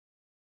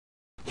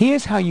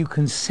Here's how you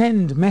can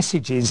send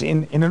messages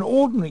in an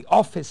ordinary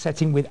office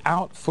setting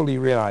without fully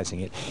realizing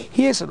it.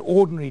 Here's an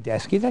ordinary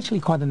desk. It's actually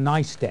quite a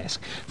nice desk.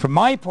 From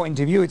my point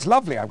of view, it's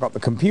lovely. I've got the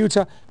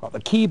computer, got the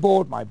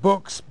keyboard, my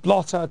books,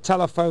 blotter,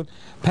 telephone,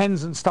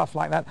 pens and stuff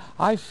like that.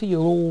 I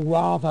feel all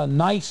rather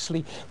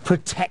nicely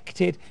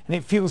protected, and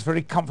it feels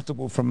very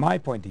comfortable from my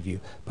point of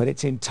view. But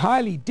it's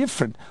entirely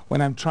different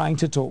when I'm trying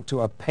to talk to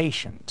a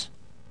patient.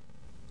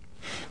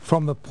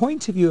 From the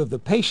point of view of the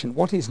patient,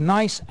 what is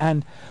nice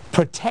and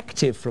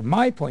protective from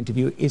my point of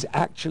view is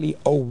actually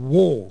a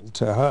wall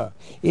to her.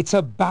 It's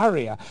a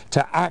barrier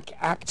to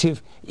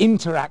active,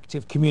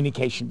 interactive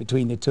communication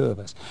between the two of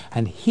us.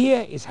 And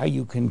here is how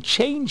you can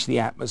change the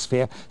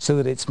atmosphere so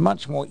that it's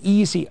much more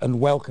easy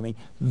and welcoming,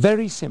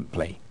 very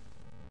simply.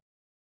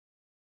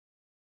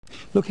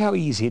 Look how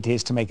easy it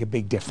is to make a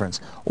big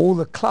difference. All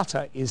the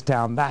clutter is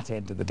down that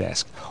end of the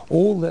desk.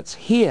 All that's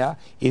here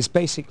is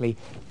basically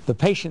the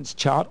patient's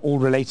chart, all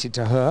related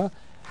to her,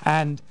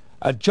 and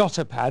a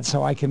jotter pad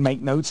so I can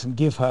make notes and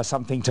give her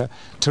something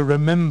to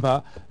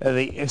remember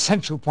the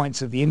essential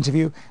points of the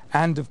interview,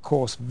 and of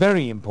course,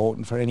 very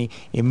important for any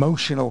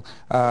emotional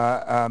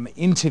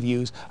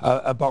interviews,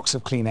 a box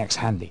of Kleenex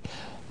handy.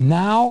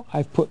 Now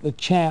I've put the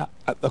chair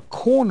at the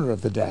corner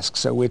of the desk,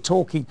 so we're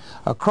talking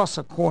across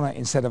a corner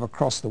instead of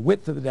across the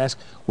width of the desk.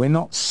 We're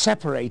not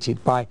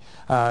separated by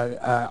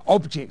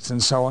objects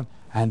and so on.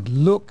 And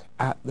look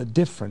at the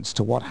difference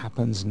to what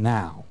happens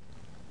now.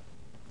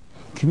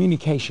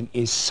 Communication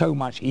is so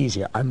much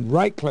easier. I'm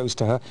right close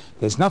to her.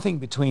 There's nothing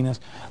between us.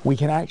 We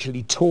can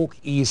actually talk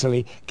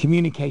easily.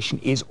 Communication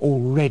is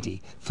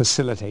already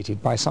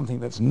facilitated by something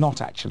that's not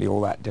actually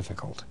all that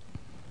difficult.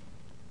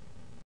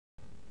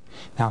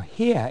 Now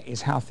here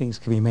is how things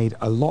can be made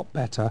a lot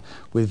better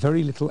with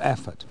very little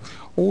effort.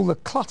 All the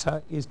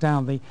clutter is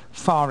down the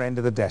far end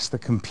of the desk, the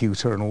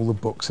computer and all the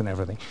books and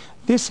everything.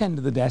 This end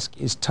of the desk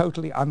is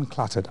totally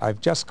uncluttered.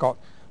 I've just got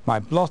my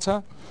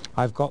blotter,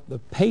 I've got the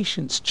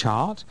patient's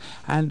chart,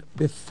 and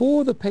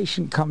before the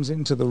patient comes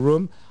into the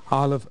room,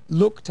 I'll have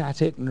looked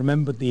at it and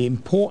remembered the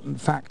important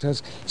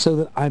factors so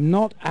that I'm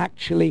not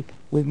actually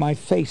with my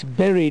face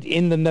buried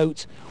in the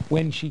notes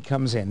when she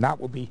comes in. That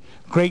will be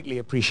greatly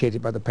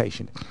appreciated by the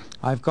patient.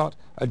 I've got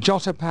a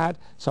jotter pad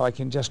so I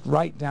can just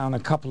write down a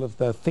couple of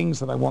the things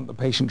that I want the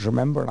patient to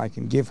remember, and I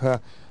can give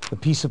her the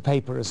piece of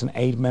paper as an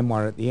aid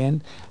memoir at the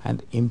end.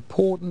 And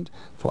important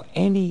for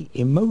any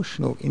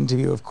emotional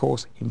interview, of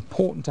course,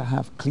 important to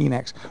have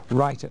Kleenex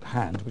right at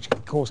hand, which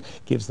of course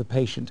gives the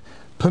patient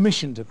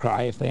permission to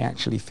cry if they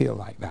actually feel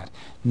like that.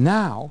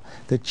 Now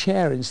the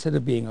chair, instead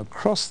of being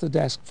across the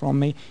desk from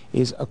me,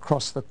 is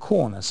across the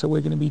corner, so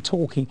we're going to be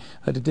talking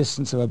at a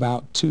distance of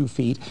about 2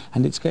 feet,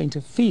 and it's going to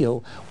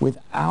feel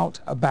without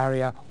a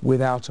barrier,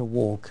 without a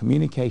wall.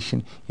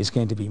 Communication is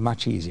going to be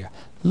much easier.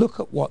 Look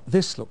at what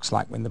this looks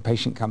like when the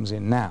patient comes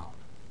in now.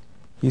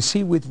 You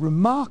see, with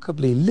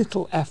remarkably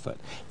little effort,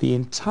 the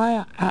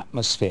entire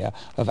atmosphere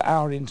of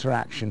our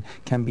interaction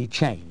can be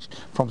changed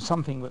from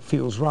something that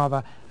feels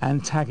rather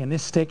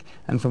antagonistic,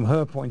 and from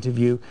her point of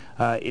view,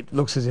 it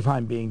looks as if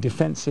I'm being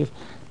defensive,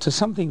 to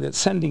something that's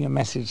sending a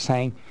message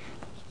saying,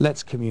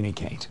 let's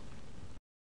communicate.